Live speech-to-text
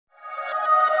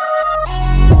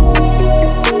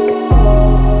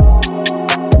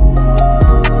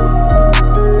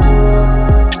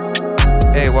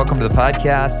to the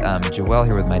podcast. I'm Joël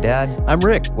here with my dad. I'm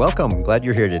Rick. Welcome. Glad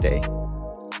you're here today.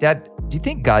 Dad, do you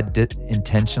think God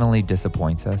intentionally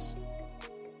disappoints us?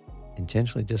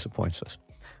 Intentionally disappoints us.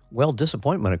 Well,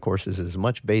 disappointment, of course, is as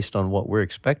much based on what we're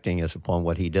expecting as upon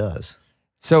what he does.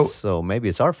 So maybe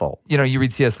it's our fault. You know, you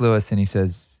read C.S. Lewis and he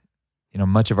says, you know,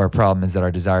 much of our problem is that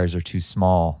our desires are too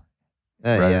small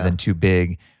rather than too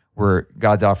big. Where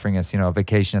God's offering us, you know, a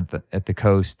vacation at the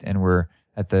coast, and we're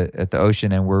at the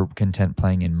ocean, and we're content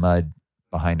playing in mud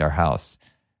behind our house.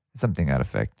 Something to that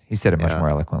effect. He said it much more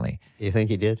eloquently. You think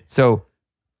he did? So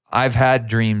I've had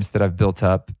dreams that I've built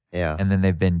up, and then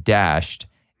they've been dashed.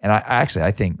 And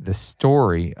I think the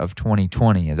story of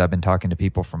 2020, as I've been talking to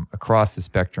people from across the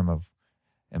spectrum of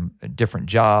different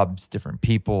jobs, different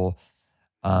people,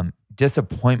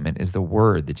 disappointment is the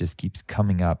word that just keeps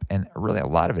coming up. And really a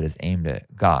lot of it is aimed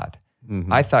at God.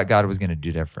 Mm-hmm. I thought God was going to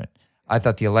do different. I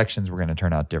thought the elections were going to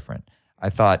turn out different. I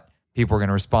thought people were going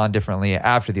to respond differently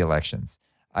after the elections.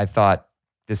 I thought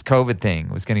this COVID thing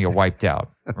was going to get wiped out,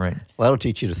 right? Well, that'll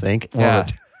teach you to think. Yeah.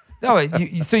 No,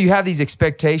 so you have these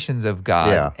expectations of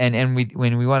God, and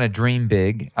when we want to dream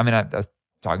big. I mean, I was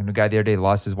talking to a guy the other day,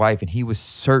 lost his wife, and he was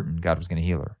certain God was going to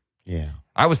heal her. Yeah,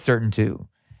 I was certain too,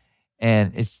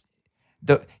 and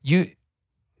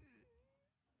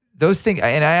those things.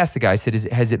 And I asked the guy, I said,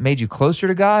 has it made you closer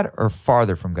to God or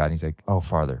farther from God? And he's like, oh,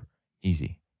 farther,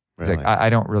 easy. He's like, I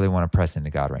don't really want to press into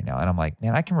God right now, and I'm like,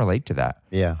 man, I can relate to that.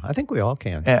 Yeah, I think we all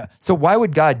can. Yeah. So why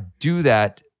would God do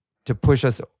that to push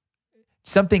us?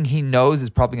 Something he knows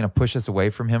is probably going to push us away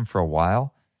from him for a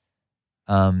while.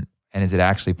 And is it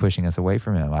actually pushing us away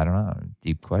from him? I don't know.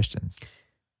 Deep questions.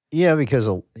 Yeah, because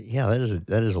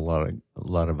that is a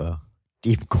lot of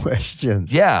deep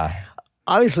questions. Yeah.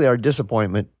 Obviously our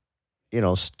disappointment,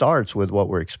 starts with what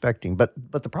we're expecting. But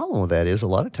the problem with that is a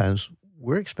lot of times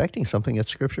we're expecting something that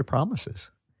Scripture promises.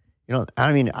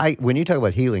 When you talk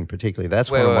about healing particularly,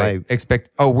 that's we're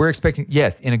expecting,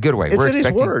 yes, in a good way. It's in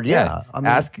His Word, yeah. I mean,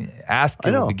 ask,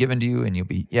 it will be given to you, and you'll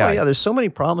be, there's so many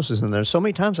promises in there. So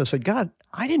many times I've said, God,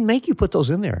 I didn't make you put those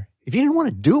in there. If you didn't want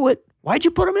to do it, why'd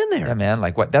you put them in there? Yeah, man,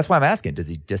 like what? That's why I'm asking, does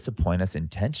he disappoint us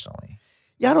intentionally?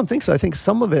 Yeah, I don't think so. I think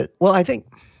some of it, I think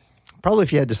probably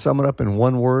if you had to sum it up in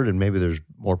one word, and maybe there's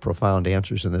more profound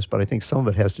answers in this, but I think some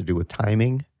of it has to do with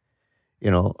timing.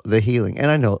 The healing.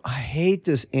 And I know, I hate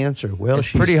this answer. Well,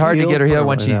 it's pretty hard to get her healed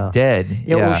when she's dead.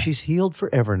 Yeah, well, she's healed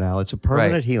forever now. It's a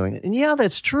permanent healing. And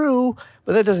that's true,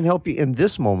 but that doesn't help you in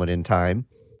this moment in time.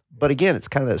 But again, it's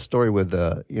kind of that story with,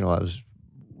 I was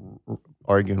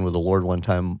arguing with the Lord one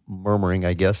time, murmuring,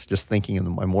 I guess, just thinking in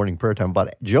my morning prayer time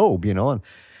about Job, and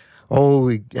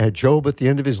Job at the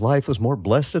end of his life was more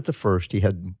blessed at the first.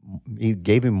 He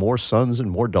gave him more sons and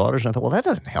more daughters. And I thought, well, that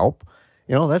doesn't help.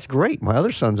 That's great. My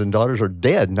other sons and daughters are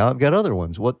dead. Now I've got other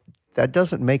ones. That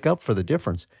doesn't make up for the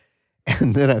difference.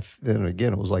 And then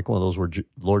again, it was like one of those where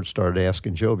Lord started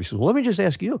asking Job. He says, well, let me just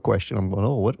ask you a question. I'm going,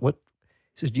 what?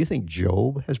 He says, do you think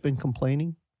Job has been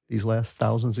complaining these last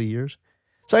thousands of years?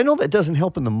 So I know that doesn't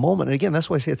help in the moment. And again, that's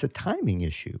why I say it's a timing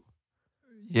issue.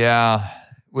 Yeah.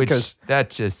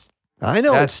 I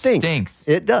know, it stinks.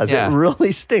 It does. Yeah. It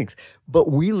really stinks.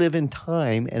 But we live in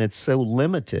time, and it's so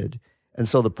limited. And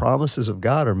so the promises of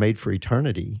God are made for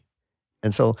eternity.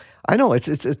 And so I know it's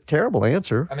a terrible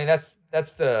answer. I mean, that's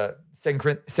the 2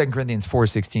 Corinthians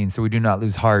 4:16. So we do not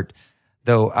lose heart,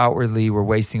 though outwardly we're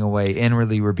wasting away.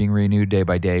 Inwardly we're being renewed day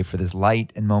by day. For this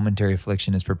light and momentary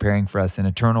affliction is preparing for us an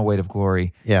eternal weight of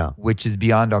glory, which is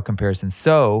beyond all comparison.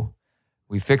 So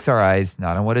we fix our eyes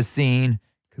not on what is seen,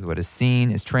 because what is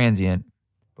seen is transient,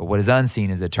 but what is unseen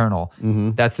is eternal.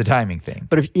 Mm-hmm. That's the timing thing.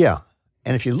 But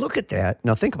if you look at that,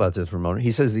 now think about this for a moment. He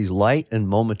says these light and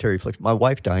momentary afflictions. My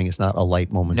wife dying is not a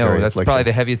light momentary affliction. No, that's probably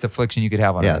the heaviest affliction you could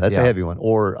have on earth. That's a heavy one.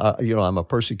 Or, I'm a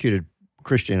persecuted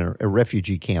Christian in a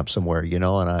refugee camp somewhere, in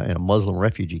a Muslim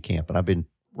refugee camp. And I've been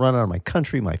run out of my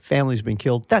country. My family's been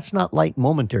killed. That's not light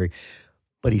momentary.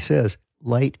 But he says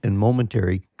light and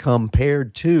momentary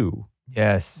compared to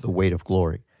the weight of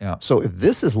glory. Yeah. So if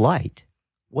this is light,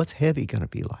 what's heavy going to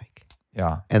be like?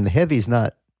 Yeah. And the heavy is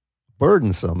not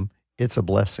burdensome. It's a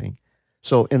blessing.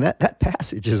 So, in that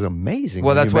passage is amazing.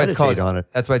 Well, that's why it's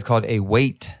called a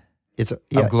weight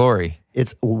of glory.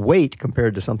 It's weight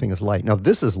compared to something that's light. Now,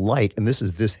 this is light, and this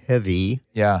is this heavy.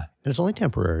 Yeah. And it's only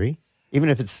temporary. Even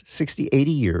if it's 60,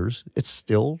 80 years, it's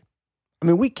still,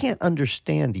 we can't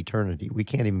understand eternity. We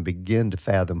can't even begin to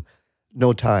fathom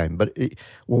no time. But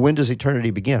when does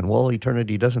eternity begin? Well,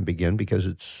 eternity doesn't begin because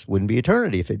it wouldn't be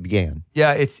eternity if it began.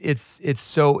 Yeah, it's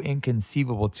so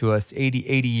inconceivable to us.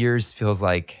 80 years feels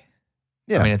like,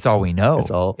 it's all we know. It's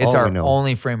our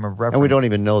only frame of reference. And we don't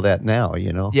even know that now,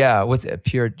 Yeah, what's it?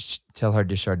 Pierre Teilhard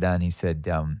de Chardin, he said,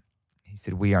 he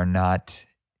said, we are not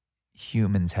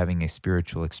humans having a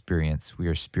spiritual experience. We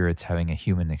are spirits having a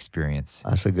human experience.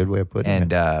 That's a good way of putting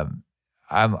it. And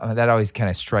that always kind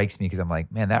of strikes me because I'm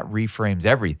like, man, that reframes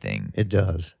everything. It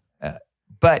does. And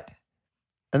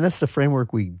that's the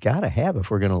framework we got to have if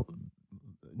we're going to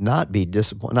not be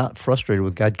disappointed, not frustrated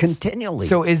with God continually.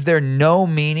 So is there no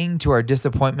meaning to our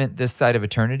disappointment this side of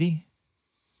eternity?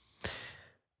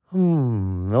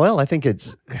 Well, I think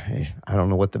I don't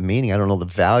know what the meaning, I don't know the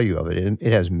value of it.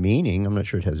 It has meaning. I'm not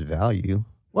sure it has value.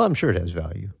 Well, I'm sure it has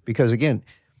value because, again,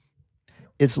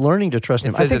 it's learning to trust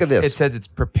Him. I think of this. It says it's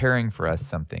preparing for us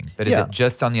something. But is it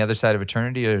just on the other side of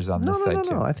eternity or is it on this side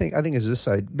too? No. I think it's this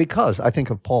side because I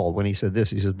think of Paul when he said this.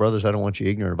 He says, brothers, I don't want you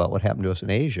ignorant about what happened to us in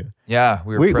Asia. Yeah,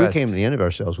 we pressed. We came to the end of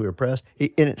ourselves. We were pressed.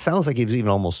 And it sounds like he was even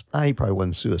almost, he probably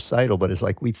wasn't suicidal, but it's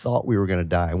like we thought we were going to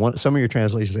die. Some of your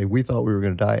translations say we thought we were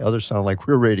going to die. Others sound like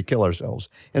we were ready to kill ourselves.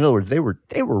 In other words, they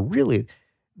were really,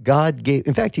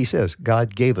 in fact, he says,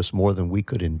 God gave us more than we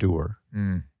could endure.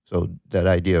 So that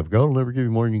idea of God will never give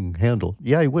you more than you can handle.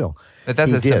 Yeah, He will. But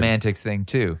that's a semantics thing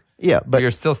too. Yeah, but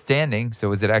you're still standing. So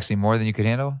was it actually more than you could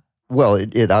handle? Well,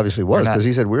 it obviously was because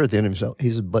He said we're at the end of Himself. He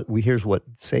said, but here's what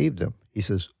saved them. He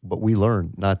says, but we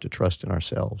learned not to trust in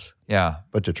ourselves. Yeah,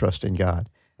 but to trust in God.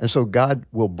 And so God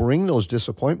will bring those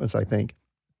disappointments, I think,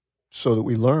 so that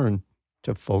we learn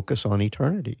to focus on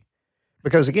eternity.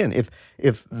 Because again,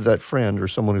 if that friend or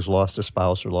someone who's lost a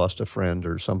spouse or lost a friend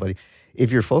or somebody, if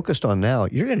you're focused on now,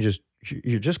 you're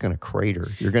just going to crater.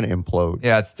 You're going to implode.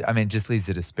 Yeah, it just leads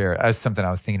to despair. That's something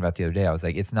I was thinking about the other day. I was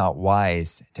like, it's not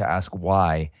wise to ask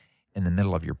why in the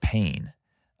middle of your pain.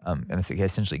 And it's like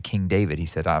essentially King David. He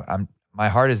said, my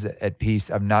heart is at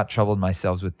peace. I've not troubled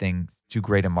myself with things too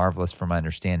great and marvelous for my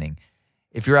understanding.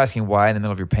 If you're asking why in the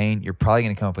middle of your pain, you're probably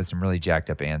going to come up with some really jacked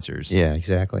up answers. Yeah,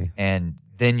 exactly. And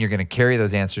then you're going to carry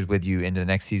those answers with you into the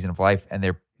next season of life. And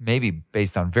they're maybe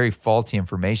based on very faulty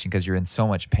information because you're in so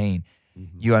much pain.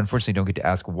 Mm-hmm. You unfortunately don't get to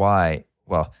ask why.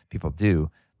 Well, people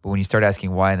do. But when you start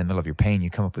asking why in the middle of your pain,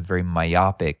 you come up with very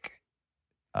myopic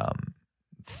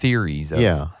theories.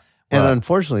 And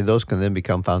unfortunately, those can then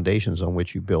become foundations on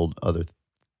which you build other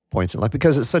points in life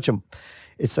because it's such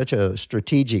a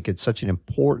strategic, it's such an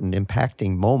important,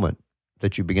 impacting moment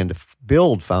that you begin to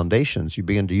build foundations. You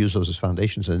begin to use those as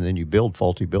foundations, and then you build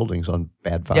faulty buildings on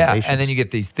bad foundations. Yeah, and then you get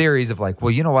these theories of like,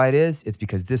 well, you know why it is? It's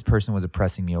because this person was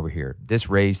oppressing me over here, this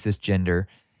race, this gender,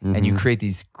 and you create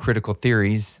these critical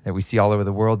theories that we see all over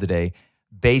the world today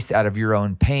based out of your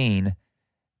own pain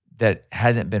that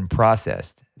hasn't been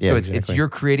processed. So it's you're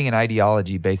creating an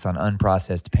ideology based on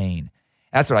unprocessed pain.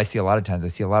 That's what I see a lot of times. I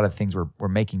see a lot of things we're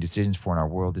making decisions for in our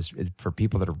world is for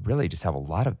people that are really just have a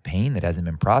lot of pain that hasn't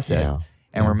been processed. Yeah.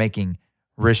 And we're making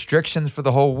restrictions for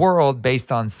the whole world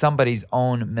based on somebody's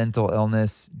own mental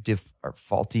illness, or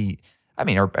faulty,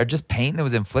 or just pain that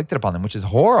was inflicted upon them, which is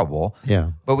horrible.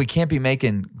 Yeah. But we can't be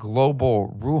making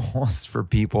global rules for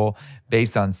people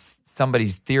based on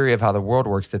somebody's theory of how the world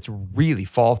works that's really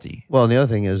faulty. Well, and the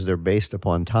other thing is they're based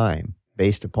upon time,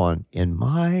 based upon, in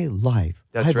my life,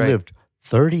 I've lived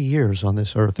 30 years on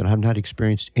this earth and I've not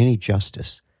experienced any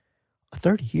justice.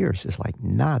 30 years is like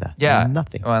nada,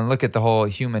 nothing. Well, and look at the whole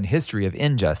human history of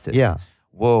injustice. Yeah.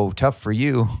 Whoa, tough for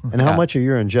you. And how much of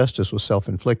your injustice was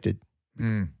self-inflicted?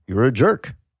 You were a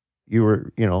jerk. You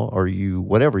were, or you,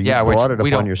 whatever. You brought it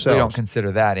upon yourself. We don't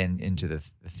consider that into the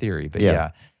theory. But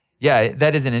yeah,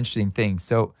 that is an interesting thing.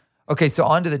 So, okay, so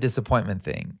on to the disappointment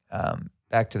thing.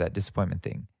 Back to that disappointment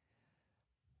thing.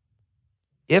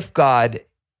 If God,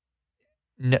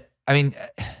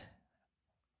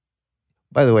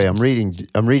 by the way, I'm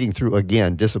reading through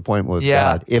again Disappointment with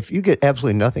God. If you get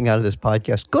absolutely nothing out of this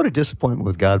podcast, go to Disappointment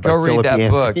with God by Philip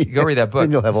Yancey. Go read that book.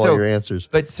 Then you'll have all your answers.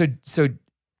 But so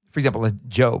for example,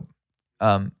 Job,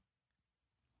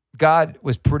 God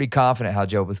was pretty confident how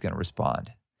Job was going to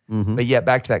respond. Mm-hmm. But yet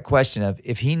back to that question of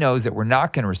if He knows that we're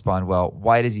not going to respond well,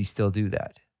 why does He still do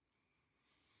that?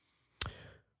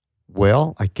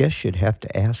 Well, I guess you'd have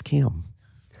to ask Him.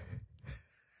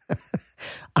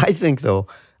 I think though.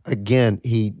 Again,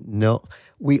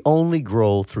 we only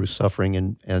grow through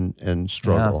suffering and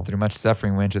struggle. Yeah, through much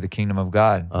suffering, we enter the kingdom of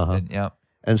God.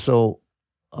 And so,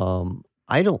 not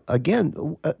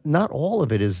all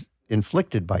of it is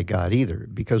inflicted by God either,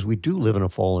 because we do live in a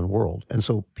fallen world. And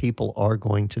so people are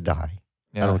going to die.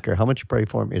 Yeah. I don't care how much you pray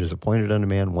for them. It is appointed unto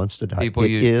man once to die.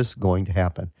 It is going to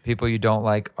happen. People you don't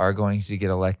like are going to get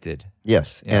elected.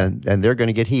 Yes, and they're going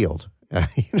to get healed. They're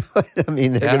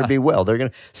going to be well. They're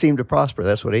going to seem to prosper.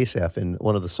 That's what Asaph in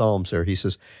one of the Psalms there, he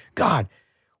says, God,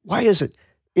 why is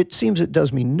it seems it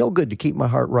does me no good to keep my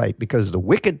heart right because the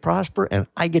wicked prosper and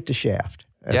I get the shaft.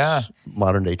 That's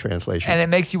modern day translation. And it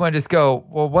makes you want to just go,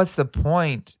 well, what's the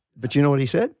point? But you know what he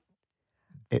said?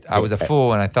 I was a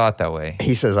fool and I thought that way.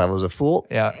 He says, I was a fool.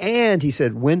 Yeah. And he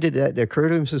said, when did that occur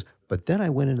to him? He says, but then I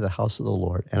went into the house of the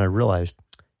Lord and I realized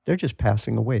they're just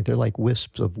passing away. They're like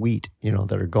wisps of wheat,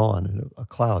 that are gone in a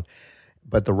cloud.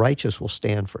 But the righteous will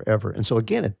stand forever. And so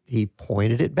again, he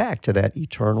pointed it back to that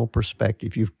eternal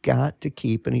perspective. You've got to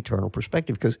keep an eternal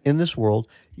perspective because in this world,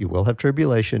 you will have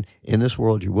tribulation. In this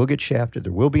world, you will get shafted.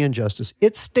 There will be injustice.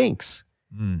 It stinks.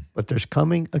 But there's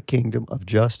coming a kingdom of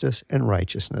justice and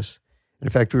righteousness. And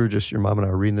in fact, your mom and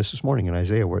I were reading this morning in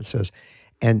Isaiah where it says,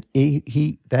 and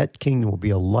that kingdom will be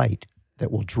a light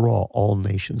that will draw all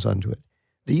nations unto it.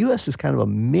 The U.S. is kind of a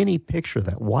mini picture of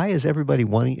that. Why is everybody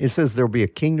wanting? It says there will be a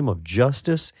kingdom of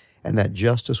justice, and that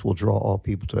justice will draw all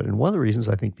people to it. And one of the reasons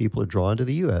I think people are drawn to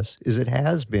the U.S. is it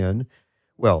has been,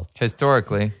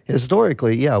 historically,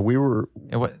 yeah, where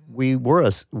there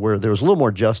was a little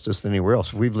more justice than anywhere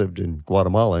else. If we've lived in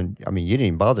Guatemala, and I mean, you didn't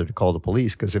even bother to call the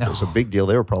police because if it was a big deal,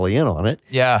 they were probably in on it.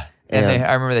 Yeah, and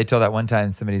I remember they told that one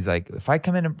time somebody's like, if I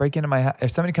come in and break into my house,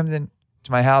 if somebody comes in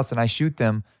to my house and I shoot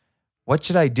them, what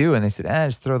should I do? And they said,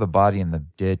 just throw the body in the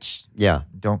ditch. Yeah.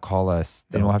 Don't call us.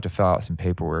 Then we'll have to fill out some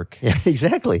paperwork. Yeah,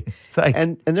 exactly. It's like,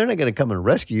 and they're not going to come and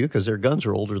rescue you because their guns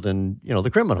are older than,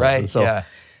 the criminals. Right, and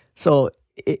so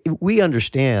we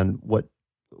understand what,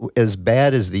 as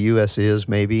bad as the U.S. is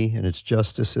maybe in its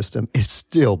justice system, it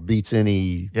still beats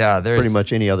pretty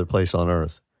much any other place on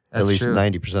earth. At least true.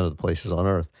 90% of the places on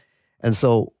earth. And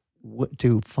so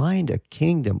to find a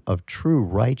kingdom of true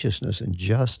righteousness and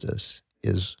justice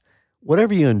is...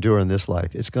 whatever you endure in this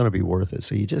life, it's going to be worth it.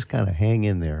 So you just kind of hang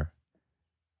in there,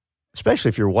 especially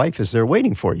if your wife is there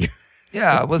waiting for you.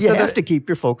 Yeah. Well, you have to keep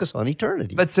your focus on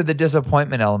eternity. But so the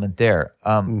disappointment element there,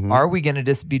 are we going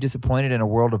to be disappointed in a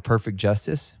world of perfect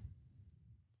justice?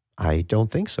 I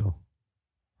don't think so.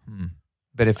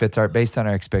 But if it's based on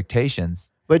our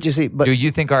expectations, but you see, do you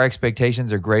think our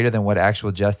expectations are greater than what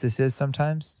actual justice is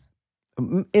sometimes?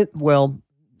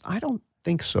 I don't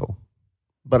think so.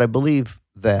 But I believe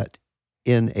that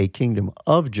in a kingdom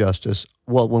of justice,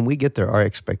 when we get there, our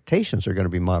expectations are going to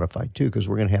be modified too, because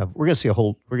we're going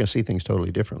to see things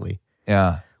totally differently.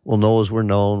 Yeah, we'll know as we're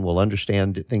known. We'll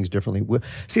understand things differently.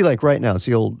 See, like right now, it's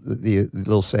the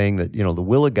little saying that the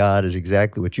will of God is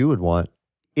exactly what you would want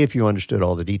if you understood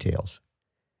all the details.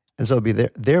 And so it'll be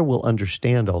there. We'll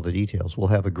understand all the details. We'll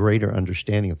have a greater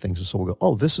understanding of things, and so we'll go,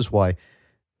 oh, this is why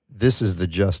this is the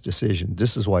just decision.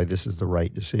 This is why this is the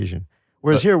right decision.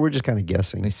 Whereas here, we're just kind of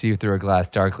guessing. We see through a glass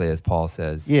darkly, as Paul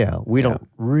says. Yeah, we don't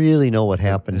really know what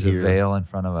happened here. There's a veil in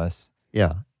front of us.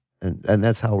 Yeah, and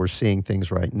that's how we're seeing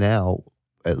things right now,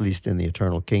 at least in the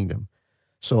eternal kingdom.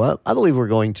 So I believe we're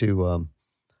going to,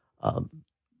 I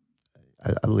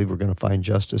believe we're going to find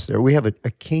justice there. We have a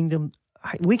kingdom,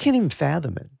 we can't even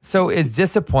fathom it. So is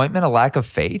disappointment a lack of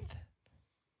faith?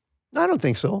 No, I don't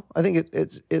think so. I think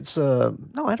it's no,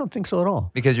 I don't think so at all.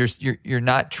 Because you're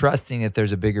not trusting that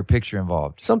there's a bigger picture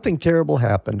involved. Something terrible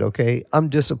happened, okay? I'm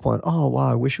disappointed. Oh, wow,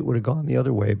 I wish it would have gone the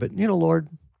other way. But, Lord,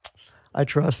 I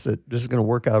trust that this is going to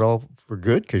work out all for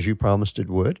good because you promised it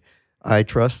would. I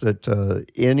trust that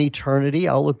in eternity,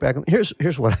 I'll look back. Here's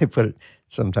what I put it.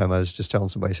 Sometime I was just telling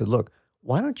somebody, I said, look,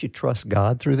 why don't you trust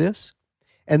God through this?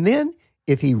 And then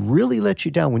if he really lets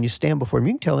you down when you stand before him,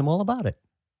 you can tell him all about it.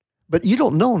 But you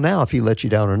don't know now if he let you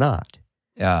down or not.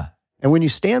 Yeah. And when you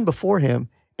stand before him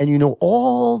and you know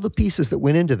all the pieces that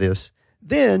went into this,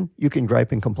 then you can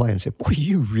gripe and complain and say, boy,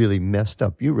 you really messed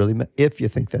up. If you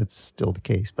think that's still the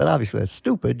case. But obviously that's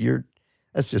stupid.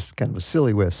 That's just kind of a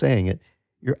silly way of saying it.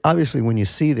 You're obviously, when you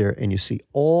see there and you see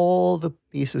all the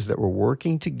pieces that were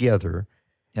working together,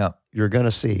 you're going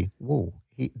to see, whoa,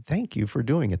 thank you for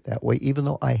doing it that way, even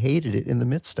though I hated it in the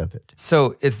midst of it.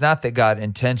 So it's not that God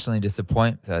intentionally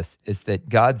disappoints us. It's that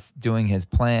God's doing his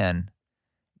plan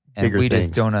and Bigger we things.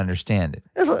 just don't understand it.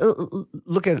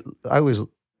 Look at it.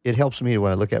 It helps me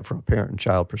when I look at it from a parent and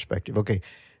child perspective. Okay,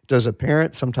 does a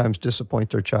parent sometimes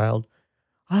disappoint their child?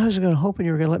 I was hoping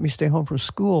you were going to let me stay home from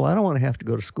school. I don't want to have to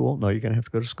go to school. No, you're going to have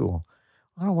to go to school.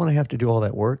 I don't want to have to do all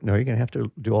that work. No, you're going to have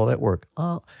to do all that work.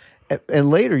 And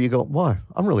later you go, boy,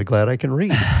 I'm really glad I can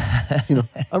read.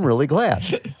 I'm really glad.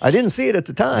 I didn't see it at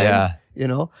the time.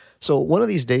 Yeah. So one of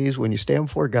these days when you stand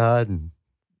before God and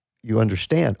you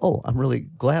understand, oh, I'm really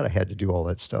glad I had to do all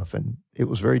that stuff. And it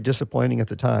was very disappointing at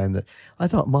the time that I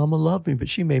thought Mama loved me, but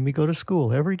she made me go to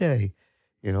school every day.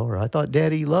 Or I thought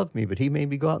Daddy loved me, but he made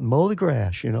me go out and mow the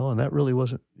grass, and that really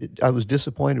wasn't, I was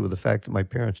disappointed with the fact that my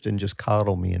parents didn't just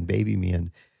coddle me and baby me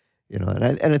and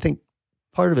I think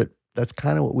part of it that's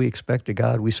kind of what we expect of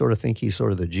God. We sort of think he's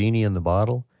sort of the genie in the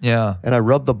bottle. Yeah. And I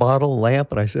rubbed the bottle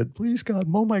lamp and I said, please, God,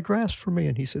 mow my grass for me.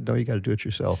 And he said, no, you got to do it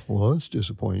yourself. Well, that's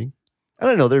disappointing. I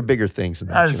don't know. There are bigger things than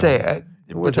that. I would say,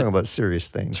 we're talking about serious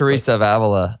things. Teresa of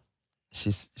Avila,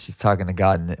 she's talking to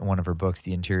God in one of her books,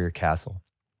 The Interior Castle.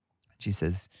 She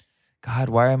says, God,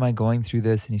 why am I going through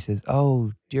this? And he says,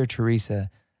 oh, dear Teresa,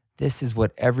 this is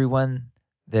what everyone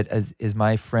that is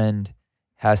my friend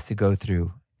has to go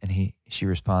through. And she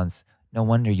responds, no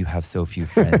wonder you have so few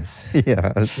friends.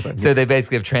 Yeah. So they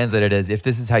basically have translated as, if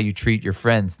this is how you treat your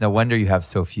friends, no wonder you have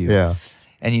so few. Yeah.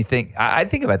 And you think, I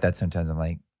think about that sometimes. I'm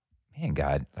like, man,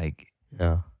 God, like,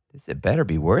 it better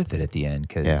be worth it at the end.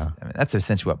 Because I mean, that's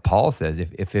essentially what Paul says.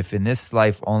 If in this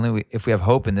life only, if we have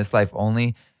hope in this life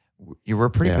only, we're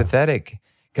pretty pathetic.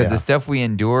 Because the stuff we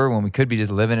endure when we could be just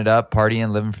living it up,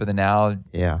 partying, living for the now,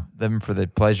 living for the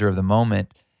pleasure of the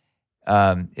moment.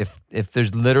 If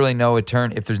there's literally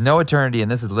if there's no eternity and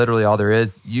this is literally all there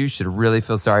is, you should really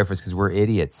feel sorry for us because we're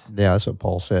idiots. Yeah, that's what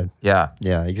Paul said. Yeah.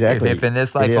 Yeah, exactly. If in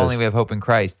this life only we have hope in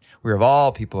Christ, we're of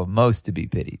all people most to be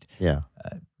pitied. Yeah.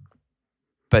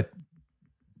 But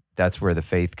that's where the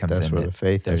faith comes in. That's where the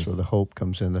faith, that's where the hope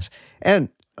comes in. This. And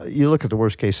you look at the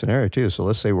worst case scenario too. So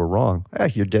let's say we're wrong.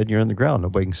 You're dead and you're in the ground.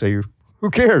 Nobody can say who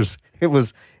cares? It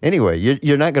was, anyway,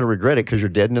 you're not going to regret it because you're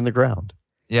dead and in the ground.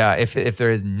 Yeah, if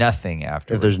there is nothing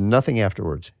afterwards. If there's nothing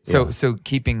afterwards. So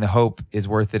keeping the hope is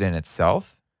worth it in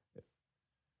itself?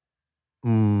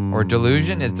 Or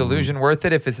delusion? Is delusion worth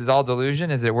it? If this is all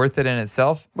delusion, is it worth it in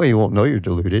itself? Well, you won't know you're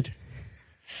deluded.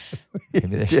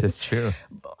 Maybe that's true.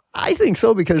 I think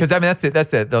so because I mean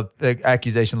that's the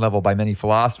accusation level by many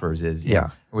philosophers is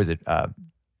was it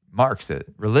Marx?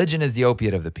 Religion is the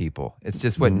opiate of the people. It's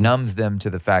just what numbs them to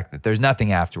the fact that there's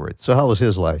nothing afterwards. So how was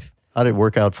his life? How did it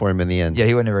work out for him in the end? Yeah,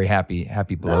 he wasn't a very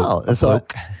happy bloke. No, so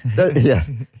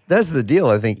that's the deal.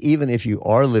 I think even if you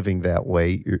are living that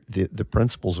way, the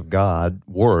principles of God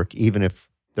work, even if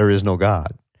there is no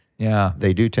God. Yeah,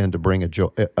 they do tend to bring a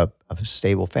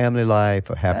stable family life,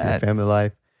 a happier family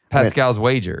life. Pascal's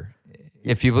wager.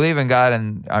 If you believe in God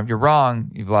and you're wrong,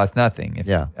 you've lost nothing.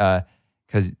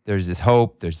 Because there's this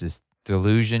hope, there's this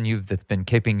delusion that's been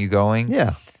keeping you going.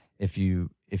 Yeah. If you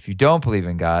don't believe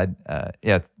in God, I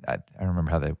don't remember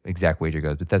how the exact wager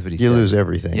goes, but that's what he said. You lose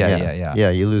everything.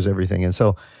 Yeah, you lose everything. And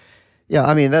so,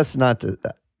 I mean,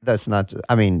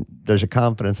 I mean, there's a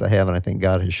confidence I have, and I think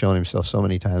God has shown himself so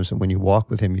many times. And when you walk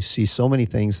with him, you see so many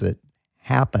things that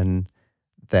happen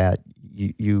that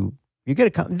you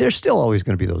get there's still always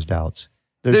going to be those doubts.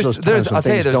 There's those times when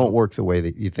things don't work the way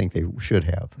that you think they should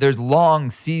have. There's long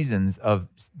seasons of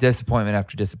disappointment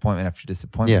after disappointment after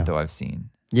disappointment, though, I've seen.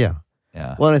 Yeah.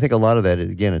 Yeah. Well, and I think a lot of that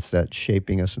is, again, it's that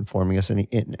shaping us and forming us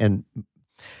and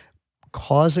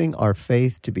causing our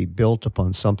faith to be built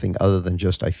upon something other than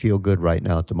just, I feel good right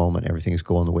now at the moment, everything's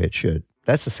going the way it should.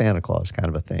 That's the Santa Claus kind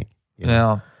of a thing. You know?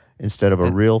 Yeah. Instead of a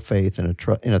real faith in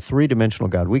a three-dimensional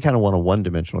God. We kind of want a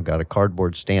one-dimensional God, a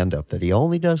cardboard stand-up that he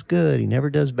only does good, he never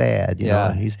does bad, you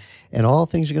know, and all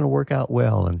things are going to work out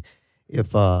well. And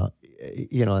if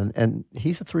and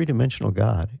he's a three-dimensional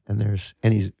God, and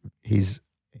he's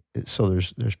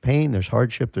pain, there's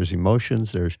hardship, there's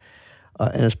emotions, and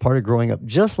it's part of growing up,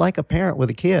 just like a parent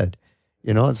with a kid.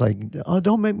 You know, it's like, oh,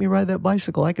 don't make me ride that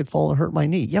bicycle. I could fall and hurt my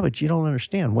knee. Yeah, but you don't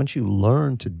understand. Once you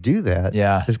learn to do that,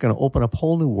 it's going to open up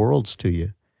whole new worlds to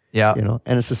you. Yeah. You know,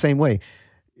 and it's the same way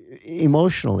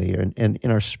emotionally and in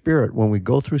our spirit. When we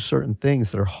go through certain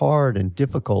things that are hard and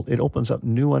difficult, it opens up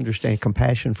new understanding,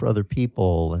 compassion for other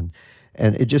people, and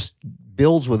it just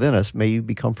builds within us. May you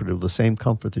be comforted with the same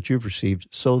comfort that you've received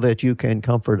so that you can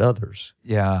comfort others.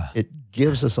 Yeah. It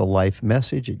gives us a life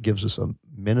message. It gives us a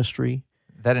ministry.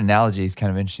 That analogy is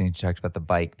kind of interesting. You talked about the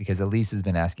bike because Elise has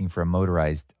been asking for a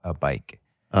motorized bike.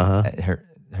 Her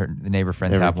the neighbor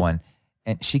friends have one,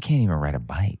 and she can't even ride a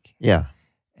bike. Yeah,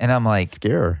 and I'm like,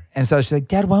 scare her. And so she's like,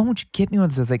 Dad, why won't you get me one of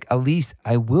those? I was like, Elise,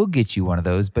 I will get you one of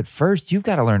those, but first you've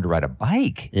got to learn to ride a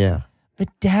bike. Yeah.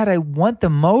 But Dad, I want the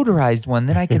motorized one,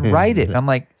 then I can ride it. And I'm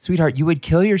like, sweetheart, you would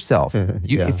kill yourself.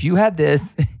 If you had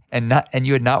this and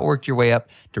you had not worked your way up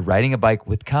to riding a bike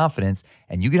with confidence,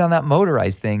 and you get on that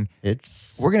motorized thing,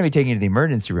 we're going to be taking you to the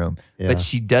emergency room. Yeah. But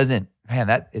she doesn't. Man,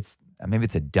 maybe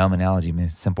it's a dumb analogy. Maybe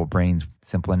simple brains,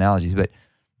 simple analogies. But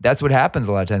that's what happens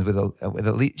a lot of times with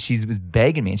Elise. She was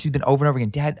begging me, and she's been over and over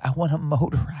again, Dad, I want a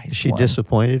motorized. Is she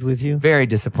disappointed with you? Very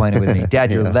disappointed with me.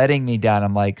 Dad, you're letting me down.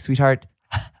 I'm like, sweetheart,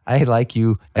 I like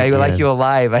you. I like you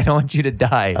alive. I don't want you to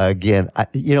die. Again,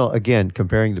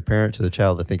 comparing the parent to the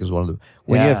child, I think is one of the...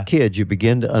 When you have kids, you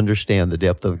begin to understand the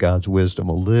depth of God's wisdom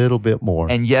a little bit more.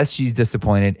 And yes, she's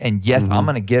disappointed. And yes, I'm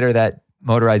going to get her that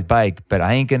motorized bike, but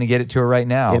I ain't going to get it to her right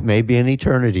now. It may be an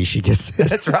eternity she gets it.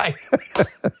 That's right.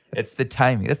 It's the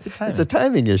timing. That's the timing. It's a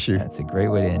timing issue. That's a great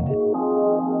way to end it.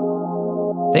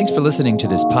 Thanks for listening to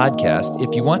this podcast.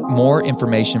 If you want more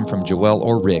information from Joël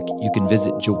or Rick, you can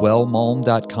visit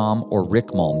joelmalm.com or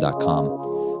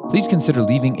rickmalm.com. Please consider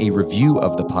leaving a review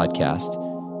of the podcast.